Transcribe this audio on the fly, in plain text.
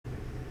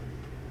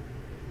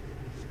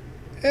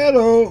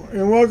Hello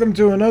and welcome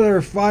to another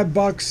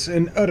 $5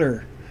 in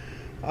Udder.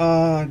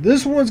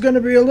 This one's going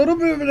to be a little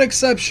bit of an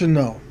exception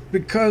though,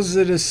 because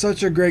it is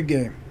such a great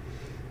game.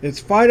 It's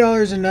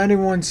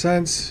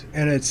 $5.91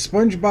 and it's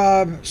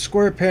SpongeBob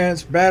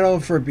SquarePants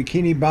Battle for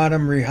Bikini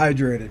Bottom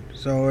Rehydrated.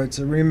 So it's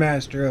a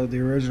remaster of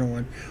the original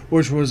one,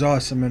 which was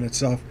awesome in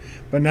itself.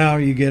 But now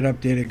you get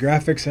updated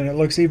graphics and it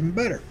looks even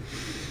better.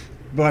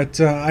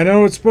 But I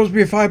know it's supposed to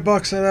be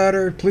 $5 in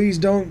Udder. Please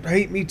don't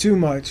hate me too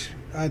much.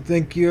 I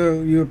think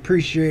you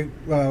appreciate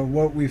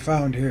what we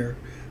found here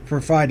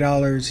for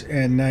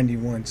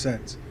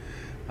 $5.91.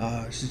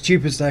 It's the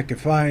cheapest I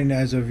could find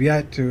as of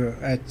yet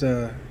at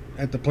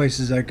the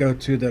places I go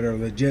to that are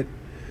legit.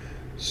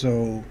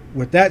 So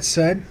with that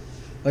said,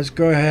 let's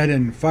go ahead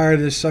and fire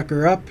this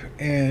sucker up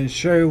and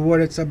show you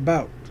what it's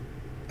about.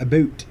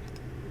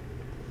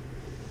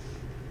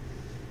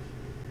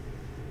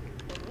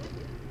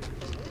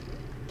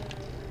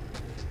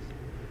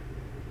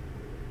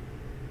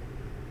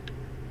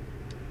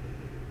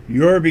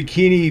 Your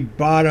bikini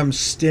bottom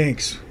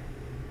stinks.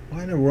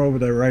 Why in the world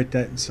would I write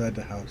that inside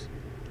the house?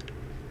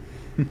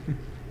 Oh,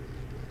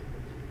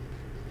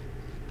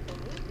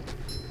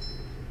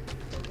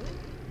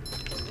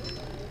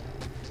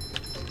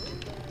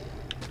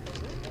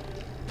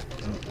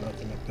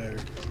 nothing up there.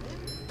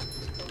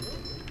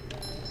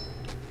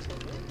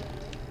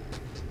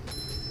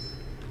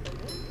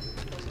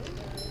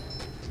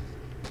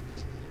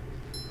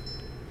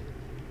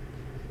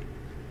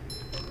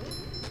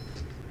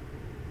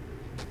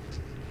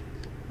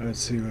 Let's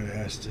see what it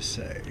has to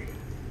say.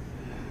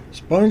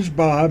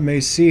 SpongeBob may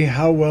see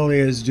how well he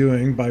is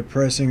doing by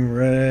pressing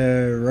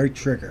right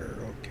trigger.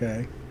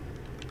 Okay.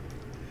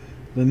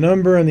 The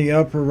number in the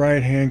upper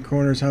right hand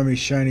corner is how many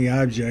shiny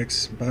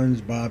objects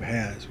SpongeBob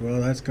has. Well,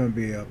 that's going to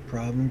be a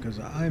problem because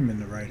I'm in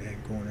the right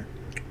hand corner.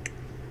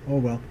 Oh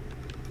well.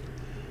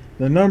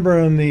 The number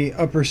in the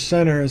upper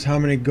center is how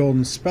many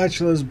golden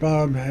spatulas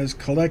Bob has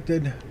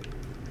collected.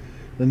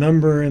 The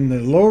number in the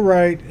low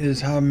right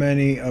is how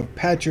many of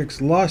Patrick's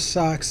lost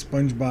socks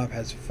SpongeBob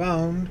has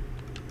found.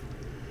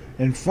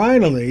 And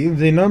finally,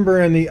 the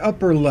number in the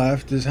upper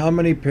left is how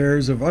many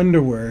pairs of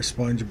underwear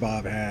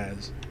SpongeBob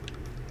has.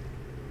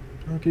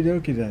 Okie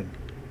dokie then.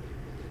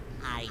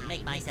 I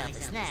make myself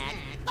a snack,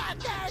 but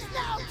there's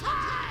no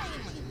time!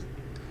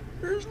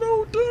 There's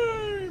no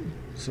time!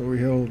 So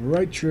we hold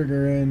right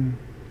trigger in.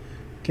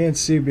 Can't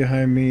see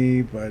behind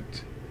me,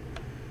 but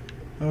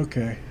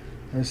okay.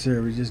 Let's see,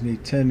 we just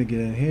need 10 to get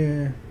in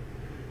here.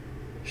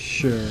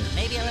 Sure.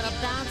 Maybe a little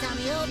bounce on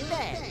the old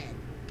bed.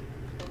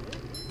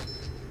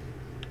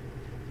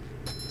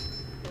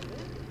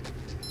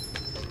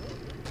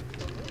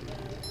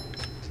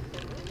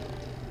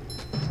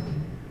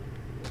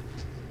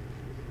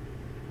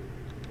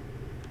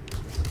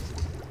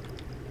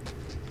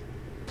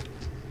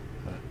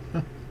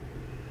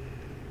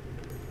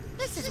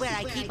 This is where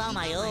I keep all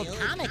my old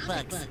comic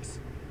books.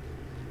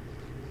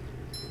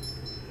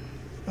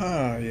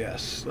 Ah,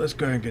 yes. Let's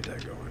go ahead and get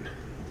that going.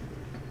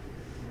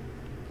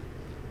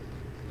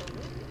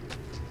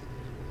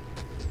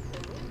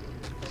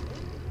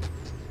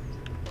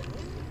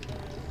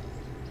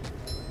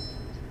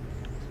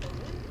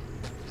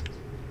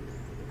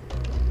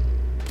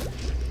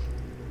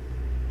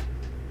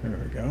 There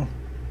we go.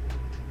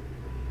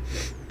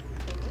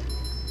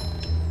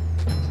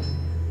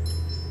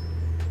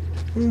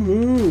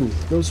 Woohoo!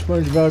 Go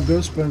SpongeBob, go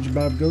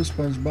SpongeBob, go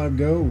SpongeBob,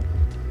 go!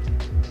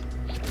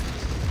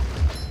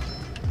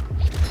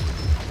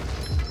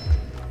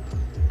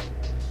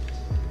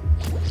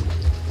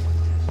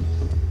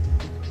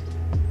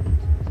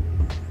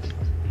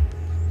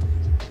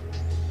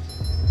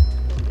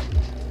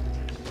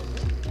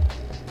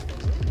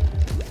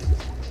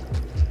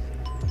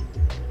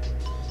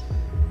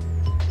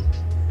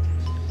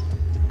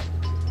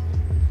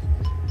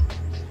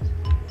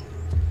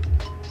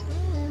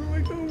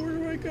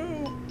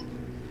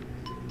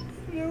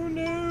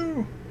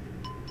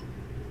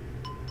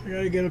 I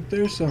gotta get up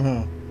there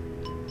somehow.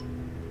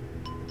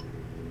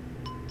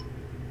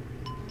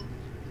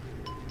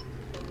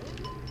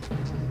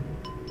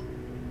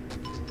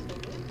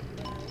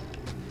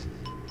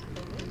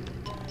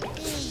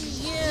 Hey,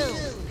 you!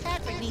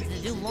 Patrick needs to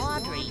do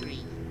laundry.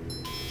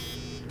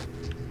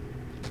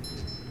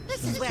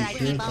 This is where I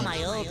keep all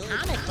my old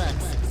comic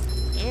books.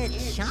 It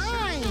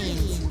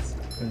shines.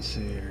 Let's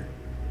see here.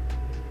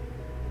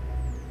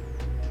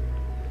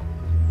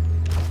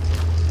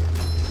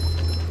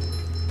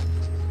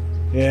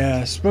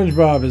 Yeah,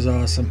 SpongeBob is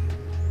awesome.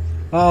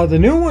 Oh, the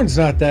new one's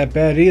not that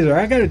bad either.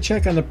 I gotta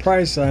check on the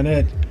price on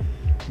it,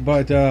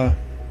 but I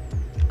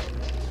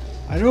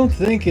don't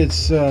think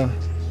it's gonna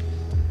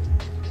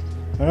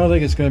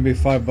be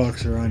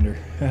 $5 or under.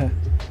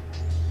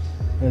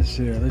 Let's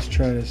see here. Let's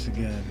try this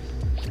again.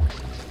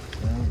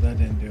 No, that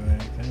didn't do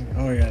anything.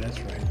 Oh yeah, that's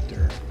right.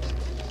 There.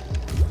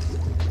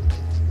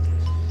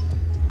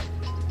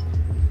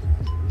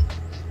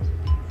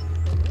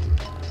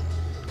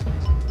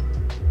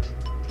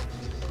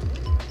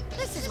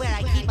 This is where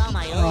I keep all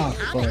my old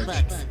comic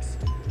books.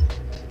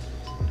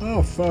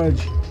 Oh,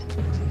 fudge.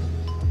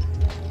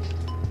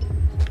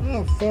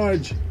 Oh,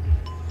 fudge.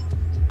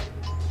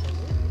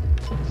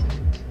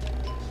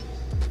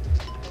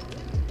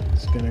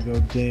 It's gonna go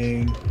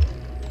ding.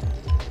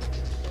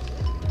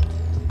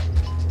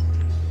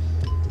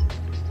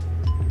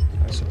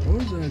 I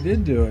suppose I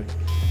did do it.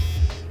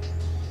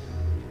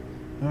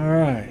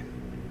 Alright.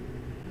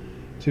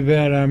 Too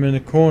bad I'm in the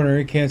corner.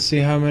 You can't see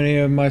how many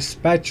of my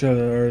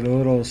spatula or the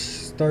little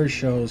star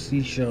shells,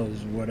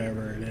 seashells,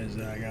 whatever it is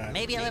that I got.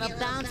 Maybe a little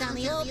bounce on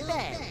the old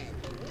bed.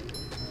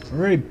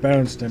 Already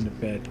bounced on the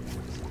bed.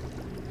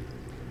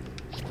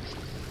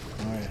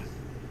 Oh yeah.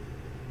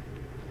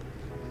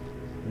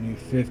 I need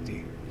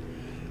 50.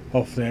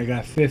 Hopefully I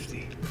got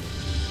 50.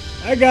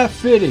 I got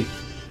 50.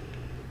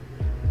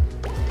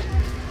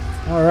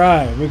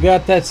 Alright, we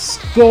got that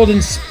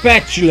golden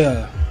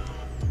spatula.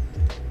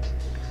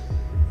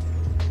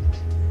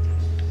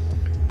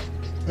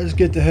 Let's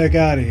get the heck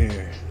out of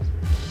here.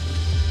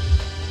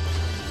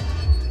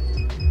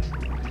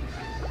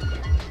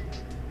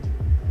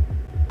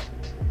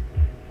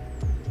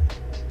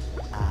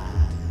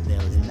 There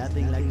was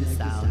nothing like the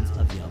sounds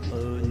of your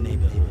own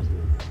neighborhood.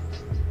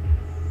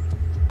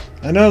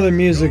 I know the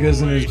music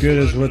isn't as good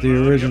as what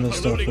the original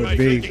stuff would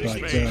be,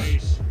 but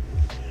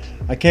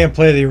I can't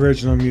play the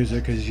original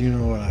music because you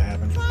know what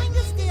happened. Trying to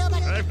steal the...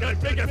 I've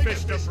got bigger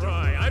fish to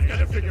fry. I've got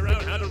to figure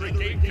out how to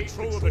regain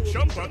control of the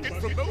chum bucket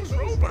from those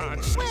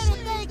robots. Where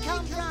did they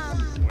come from?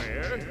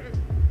 Where?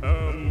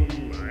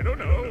 I don't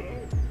know.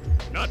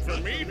 Not for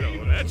me,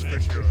 though, that's for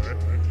sure.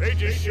 They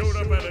just showed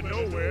up out of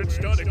nowhere and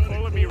started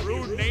calling me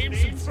rude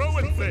names and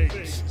throwing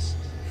things.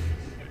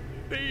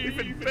 They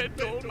even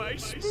bent all my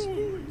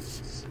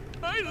spoons.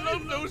 I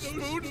love those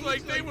spoons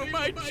like they were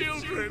my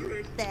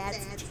children.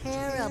 That's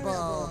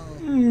terrible.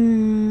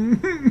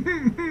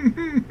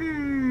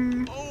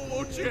 Oh,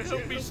 won't you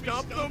help me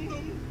stop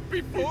them?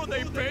 Before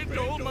they bent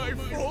all my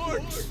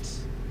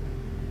forks.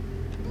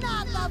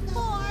 Not the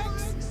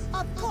forks!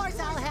 Of course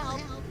I'll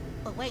help.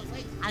 But wait,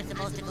 I'm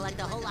supposed to collect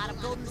a whole lot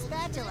of golden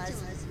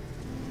spatulas.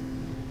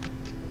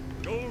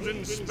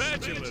 Golden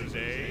spatulas,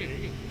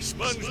 eh?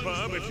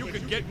 SpongeBob, if you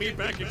could get me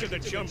back into the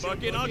chum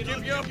bucket, I'll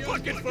give you a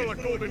bucket full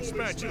of golden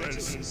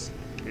spatulas.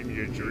 In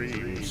your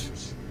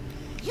dreams.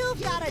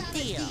 You've got a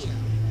deal.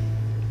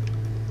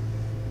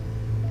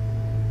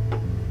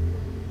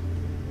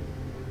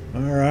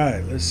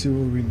 Alright, let's see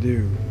what we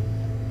do.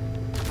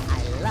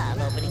 I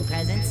love opening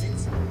presents.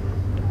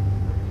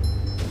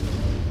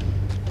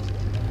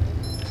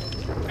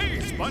 Hey,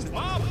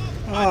 SpongeBob!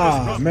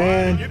 Ah,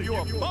 man. Give you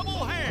a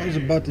bubble I was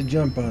hand. about to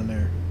jump on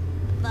there.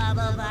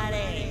 Bubble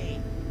buddy.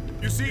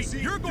 You see,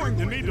 you're going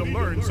to need to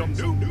learn some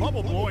new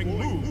bubble-blowing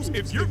moves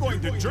if you're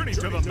going to journey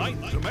to the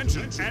 9th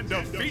dimension and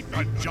defeat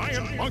the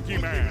giant monkey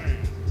man.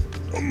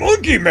 A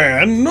monkey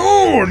man?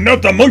 No,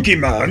 not the monkey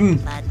man.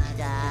 But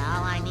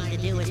all I need to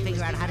do is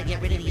figure out how to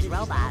get rid of these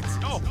robots.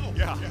 Oh,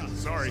 yeah,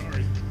 sorry.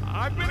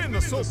 I've been in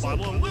the soap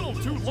bottle a little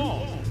too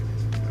long.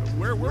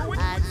 Where were we?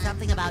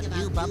 Something about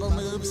new bubble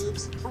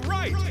moves.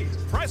 Right!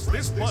 Press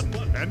this button,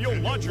 and you'll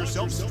launch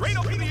yourself straight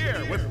up in the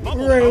air with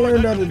bubble We already power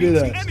learned that how to do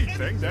defeats that.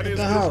 anything that is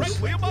the house.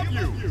 directly above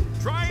you.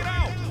 Try it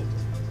out.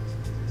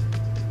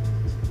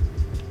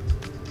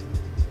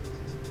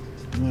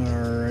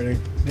 Alrighty,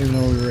 even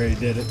though we already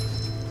did it.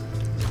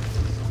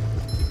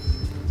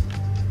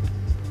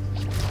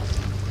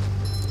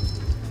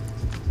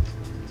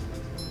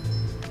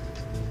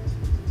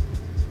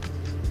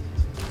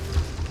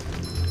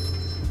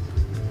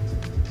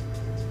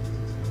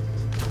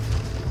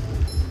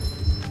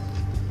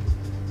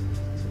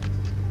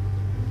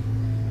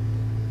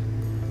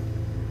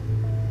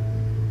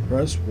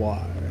 Press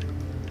Y.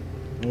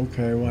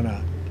 Okay, why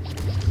not?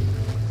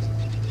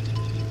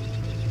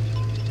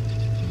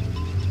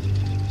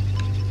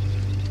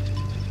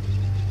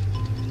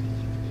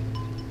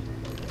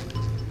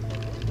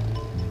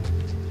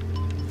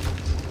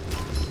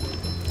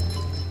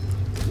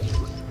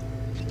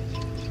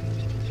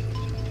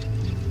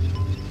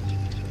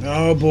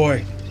 Oh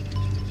boy.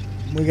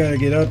 We gotta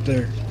get up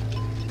there.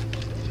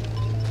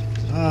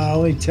 Ah,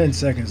 only 10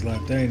 seconds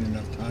left. There ain't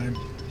enough time.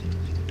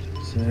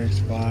 6,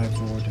 5,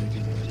 4, 3, 2,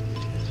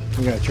 1.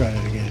 We gotta try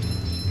that again.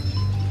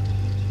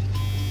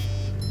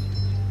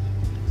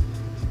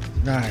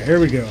 Alright, here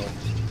we go.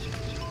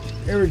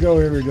 Here we go,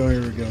 here we go,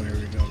 here we go, here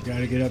we go.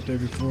 Gotta get up there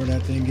before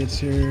that thing gets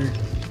here.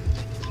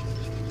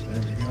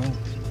 There we go.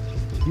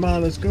 Come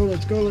on, let's go,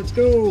 let's go, let's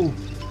go!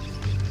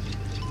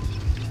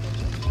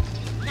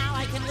 Now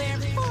I can wear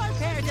 4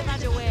 pairs of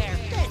underwear.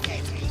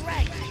 This is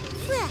great.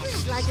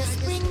 Fresh like a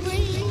spring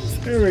breeze.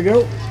 There we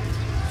go.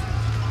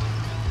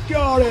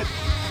 Got it!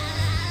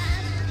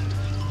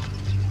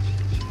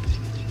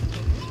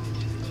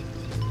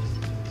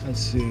 Let's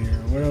see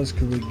here. What else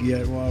could we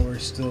get while we're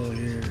still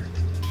here?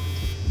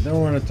 Don't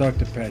want to talk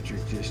to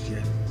Patrick just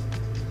yet.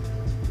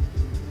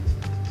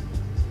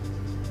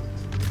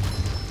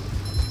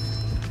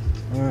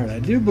 Alright, I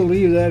do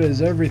believe that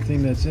is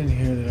everything that's in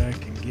here that I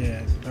can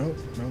get. Nope,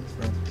 nope,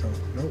 nope, nope,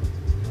 nope.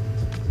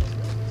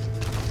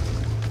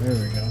 There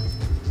we go.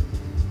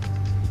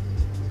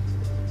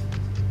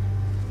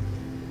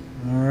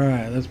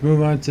 Alright, let's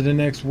move on to the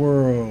next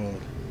world.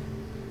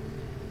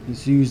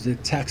 Let's use the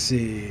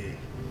taxi.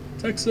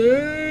 Taxi!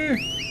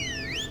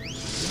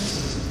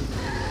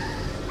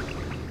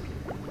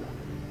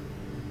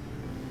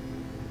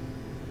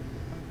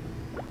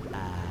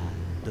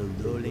 The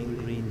rolling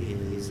green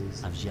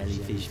hills of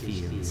jellyfish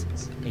fields.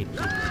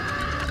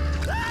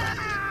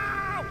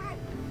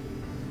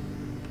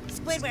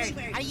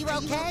 Squidward, are you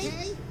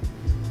okay?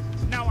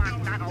 No,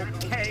 I'm not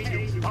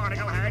okay, you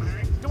barnacle head.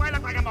 Do I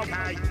look like I'm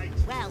okay?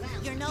 Well,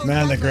 your nose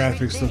Man, the does look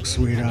pretty graphics big. look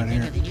sweet on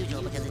Bigger here. than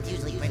usual because it's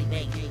usually pretty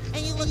big.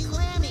 And you look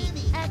clammy.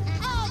 And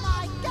oh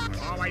my god!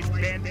 Always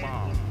been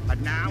bald, but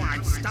now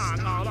I'm stung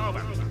all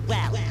over.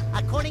 Well,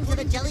 according to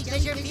the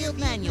Jellyfisher Field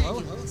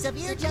Manual,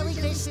 severe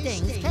jellyfish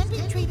stings can be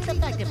treated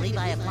effectively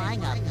by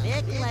applying a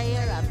thick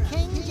layer of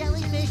king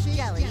jellyfish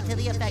jelly to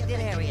the affected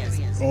areas.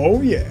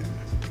 Oh, yeah.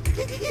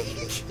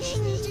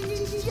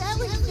 King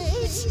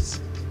jellyfish?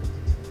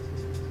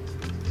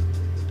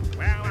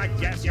 Well, I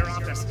guess you're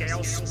off to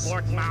scale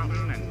Sport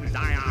Mountain and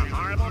die a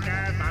horrible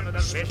death under the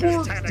vicious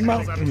Sport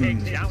tentacles of Mountain.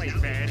 king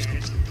jellyfish.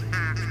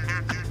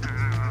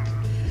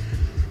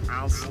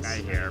 I'll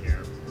stay here,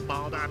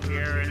 balled up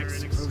here in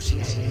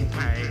excruciating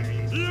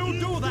pain. You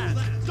do that!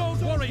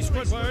 Don't worry,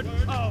 Squidward.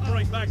 I'll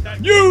bring back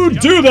that. You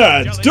do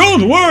that!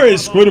 Don't worry,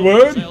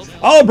 Squidward!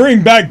 I'll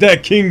bring back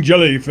that king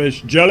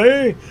jellyfish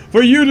jelly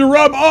for you to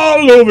rub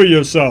all over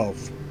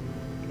yourself!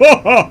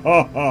 Ha ha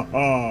ha ha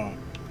ha!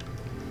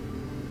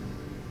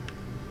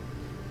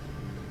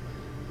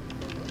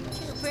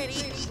 Too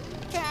pretty.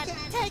 Can't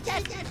take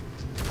it.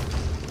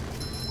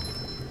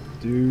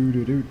 Do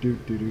do do do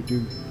do do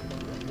do.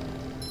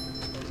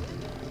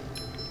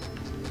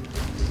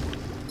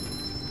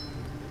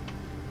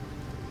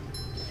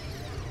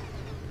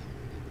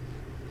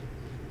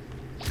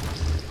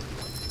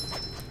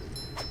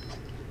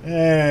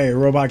 Hey,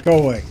 robot, go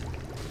away.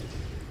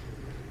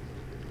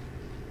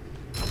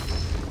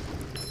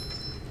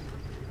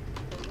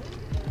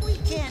 We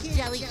can't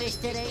jellyfish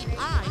today.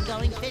 I'm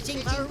going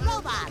fishing for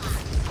robots.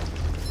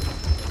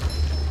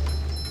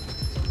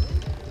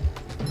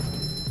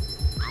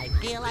 I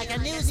feel like a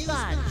new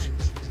sponge.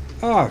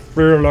 I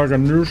feel like a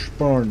new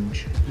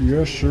sponge.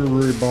 Yes, sir,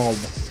 Bob.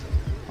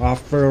 I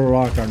feel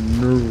like a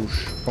new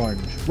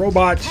sponge.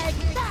 Robots! Take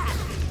that!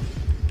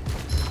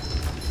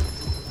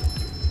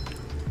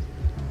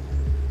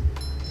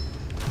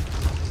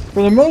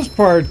 For the most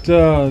part,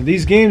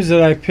 these games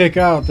that I pick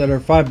out that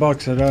are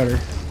 $5 at Udder,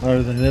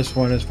 other than this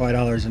one is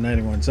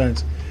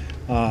 $5.91.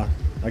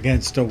 Again,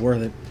 it's still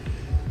worth it.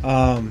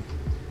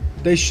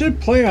 They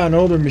should play on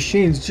older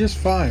machines just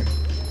fine.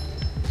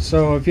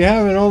 So if you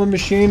have an older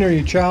machine or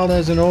your child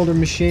has an older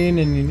machine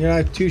and you're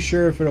not too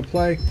sure if it'll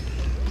play,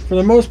 for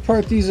the most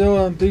part, these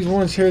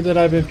ones here that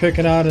I've been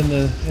picking out in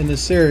the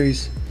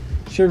series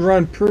should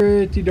run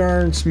pretty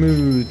darn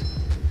smooth.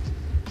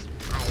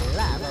 I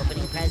love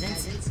opening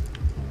presents.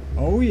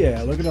 Oh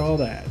yeah, look at all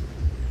that.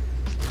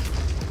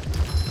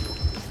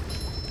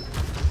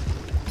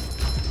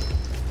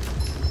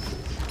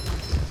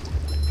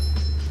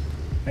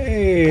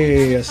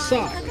 Hey, a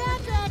sock.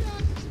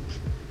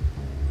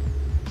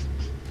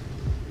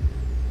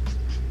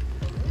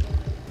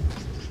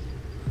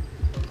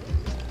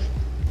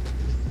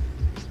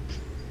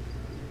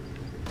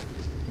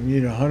 We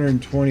need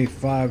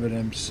 125 of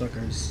them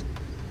suckers.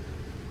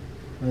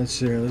 Let's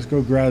see here. Let's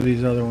go grab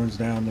these other ones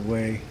down the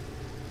way.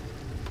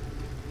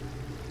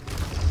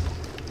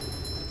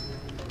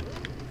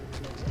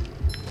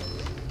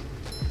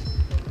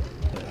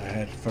 That I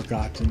had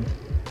forgotten.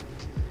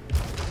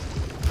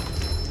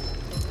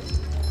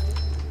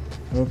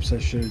 Oops, I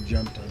should have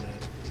jumped on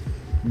that.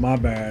 My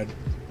bad.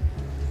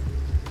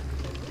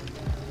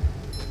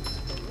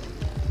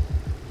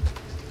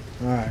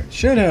 Alright,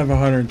 should have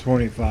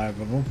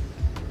 125 of them.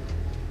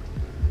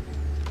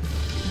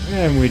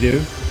 And we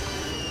do.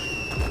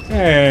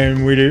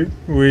 And we do.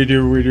 We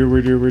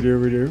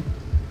do.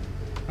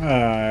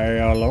 Hi,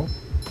 hello.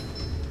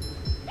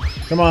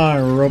 Come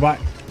on, robot.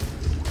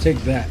 Take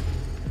that.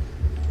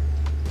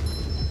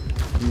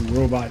 You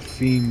robot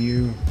fiend,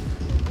 you.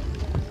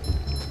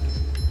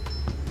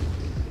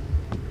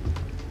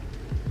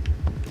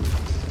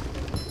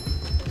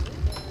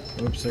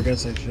 Oops, I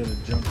guess I should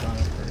have jumped on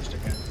it first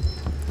again.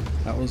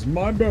 That was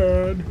my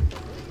bad.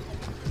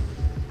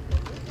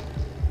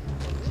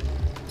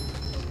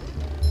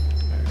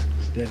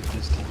 Did it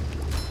this time.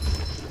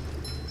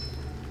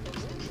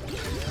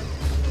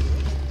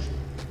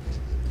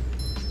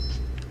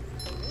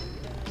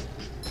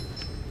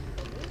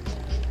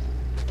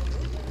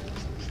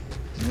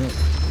 Yep,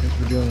 guess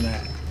we're doing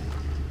that.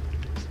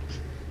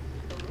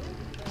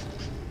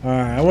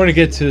 Alright, I want to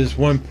get to this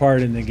one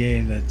part in the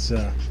game that's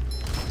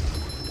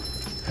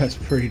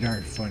pretty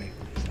darn funny.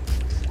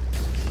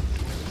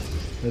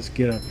 Let's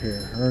get up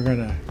here.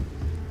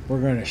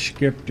 We're gonna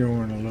skip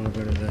doing a little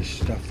bit of this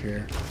stuff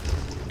here.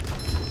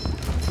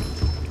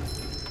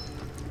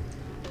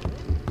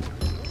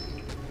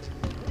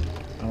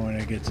 I want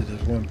to get to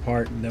this one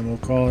part and then we'll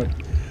call it.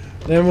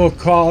 Then we'll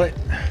call it.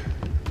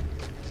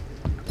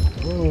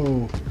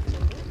 Whoa.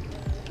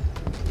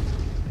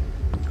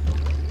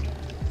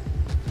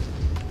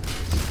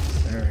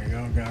 There we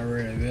go. Got got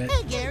rid of it.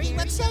 Hey, Gary,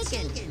 what's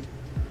shaking?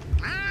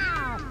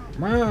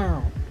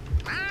 Wow.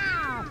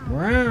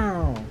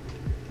 Wow.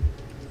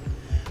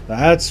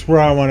 That's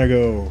where I want to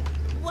go.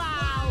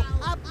 Wow,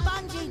 a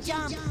bungee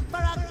jump for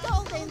a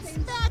golden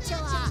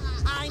spatula.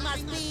 I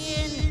must be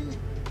in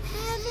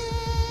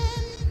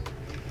heaven.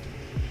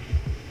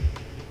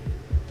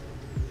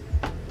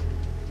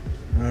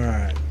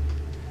 Alright.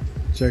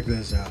 Check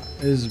this out.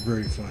 This is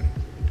pretty funny.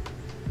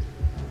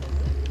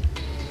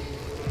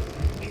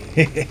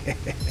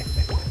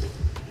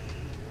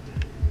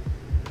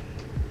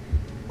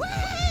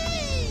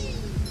 Whee!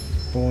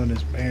 Pulling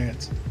his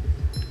pants.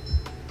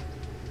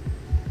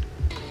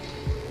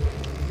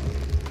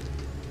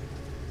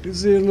 You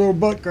see a little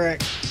butt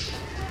crack.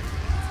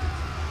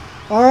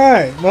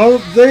 Alright, well,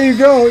 there you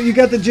go. You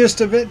got the gist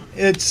of it.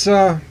 It's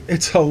a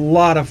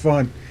lot of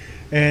fun.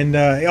 And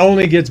it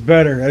only gets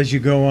better as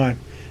you go on.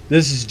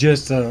 This is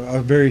just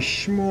a very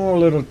small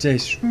little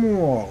taste.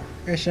 Small.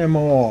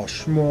 SML.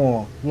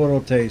 Small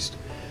little taste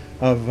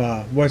of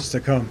what's to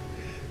come.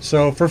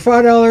 So for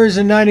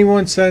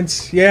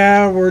 $5.91,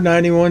 yeah, we're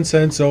 91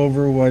 cents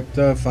over what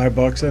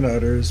 $5 and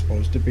Udder is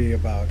supposed to be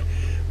about.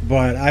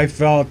 But I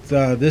felt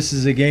this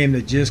is a game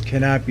that just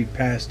cannot be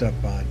passed up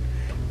on,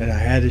 and I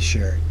had to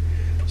share it.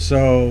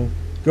 So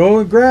go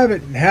and grab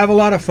it and have a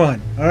lot of fun.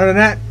 Other than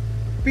that,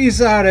 peace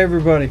out,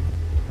 everybody.